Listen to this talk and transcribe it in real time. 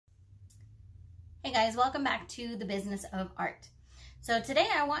Hey guys, welcome back to the business of art. So today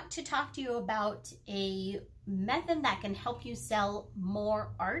I want to talk to you about a method that can help you sell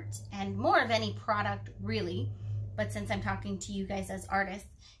more art and more of any product really, but since I'm talking to you guys as artists,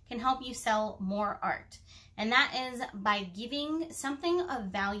 can help you sell more art. And that is by giving something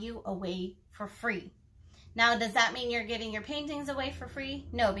of value away for free. Now, does that mean you're giving your paintings away for free?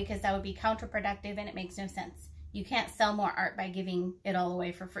 No, because that would be counterproductive and it makes no sense. You can't sell more art by giving it all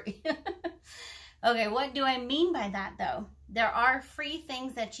away for free. Okay, what do I mean by that though? There are free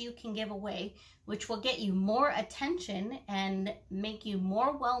things that you can give away which will get you more attention and make you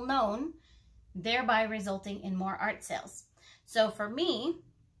more well known, thereby resulting in more art sales. So for me,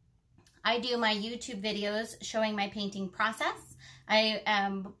 I do my YouTube videos showing my painting process. I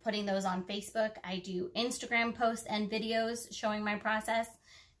am putting those on Facebook. I do Instagram posts and videos showing my process,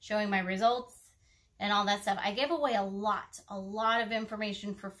 showing my results and all that stuff. I give away a lot of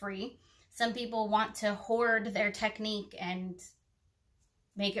information for free. Some people want to hoard their technique and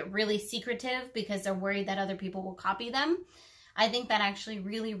make it really secretive because they're worried that other people will copy them. I think that actually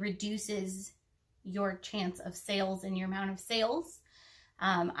really reduces your chance of sales and your amount of sales.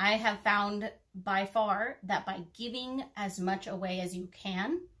 I have found by far that by giving as much away as you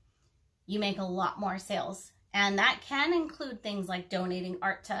can, you make a lot more sales. And that can include things like donating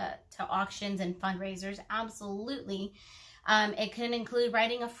art to auctions and fundraisers, absolutely. It can include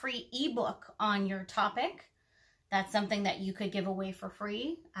writing a free ebook on your topic. That's something that you could give away for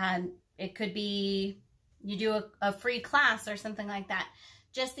free. It could be you do a free class or something like that.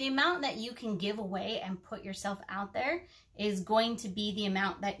 Just the amount that you can give away and put yourself out there is going to be the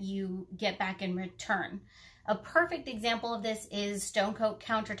amount that you get back in return. A perfect example of this is Stone Coat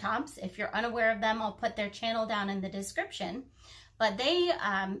Countertops. If you're unaware of them, I'll put their channel down in the description. But they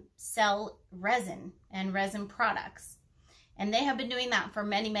sell resin and resin products. And they have been doing that for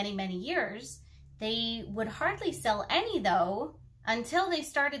many years. They would hardly sell any though until they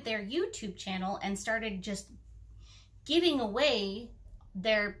started their YouTube channel and started just giving away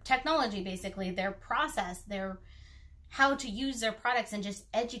their technology, basically, their process, their how to use their products and just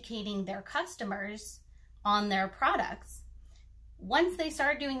educating their customers on their products. Once they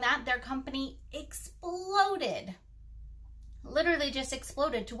started doing that, their company exploded. Literally just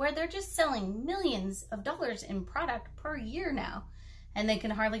exploded to where they're just selling millions of dollars in product per year now, and they can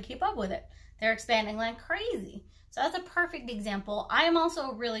hardly keep up with it. They're expanding like crazy. So that's a perfect example. I am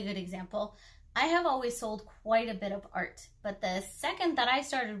also a really good example. I have always sold quite a bit of art, but the second that I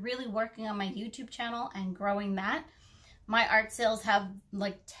started really working on my YouTube channel and growing that, my art sales have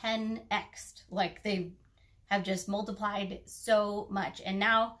like 10x'd. Like they have just multiplied so much. And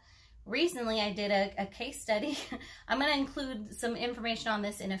now recently, I did a case study. I'm going to include some information on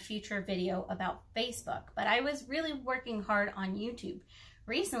this in a future video about Facebook, but I was really working hard on YouTube.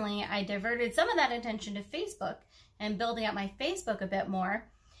 Recently, I diverted some of that attention to Facebook and building up my Facebook a bit more.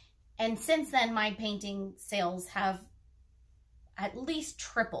 And since then, my painting sales have at least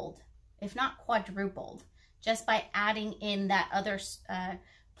tripled, if not quadrupled, just by adding in that other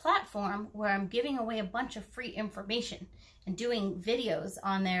platform where I'm giving away a bunch of free information and doing videos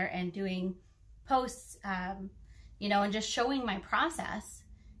on there and doing posts, you know, and just showing my process.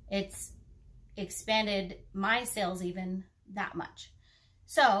 It's expanded my sales even that much.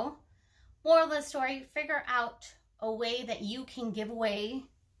 So, moral of the story, figure out a way that you can give away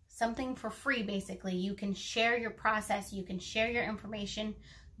something for free, basically. You can share your process, you can share your information.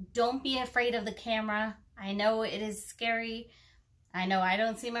 Don't be afraid of the camera. I know it is scary. I know I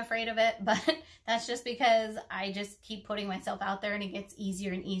don't seem afraid of it, but that's just because I just keep putting myself out there and it gets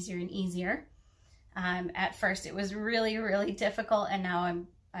easier and easier and easier. At first it was really difficult, and now I'm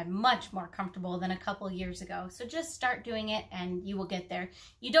much more comfortable than a couple years ago. So just start doing it and you will get there.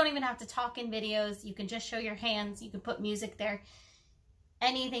 You don't even have to talk in videos. You can just show your hands. You can put music there.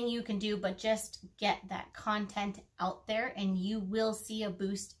 Anything you can do, but just get that content out there and you will see a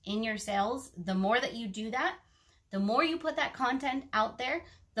boost in your sales. The more that you do that, the more you put that content out there,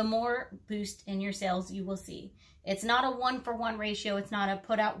 the more boost in your sales you will see. It's not a 1-for-1 ratio. It's not a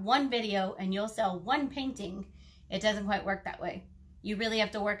put out one video and you'll sell one painting. It doesn't quite work that way. You really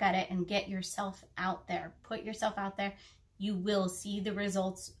have to work at it and get yourself out there. Put yourself out there. You will see the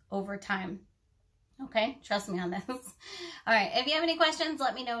results over time. Okay, trust me on this. All right, if you have any questions,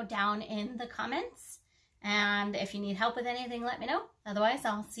 let me know down in the comments. And if you need help with anything, let me know. Otherwise,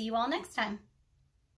 I'll see you all next time.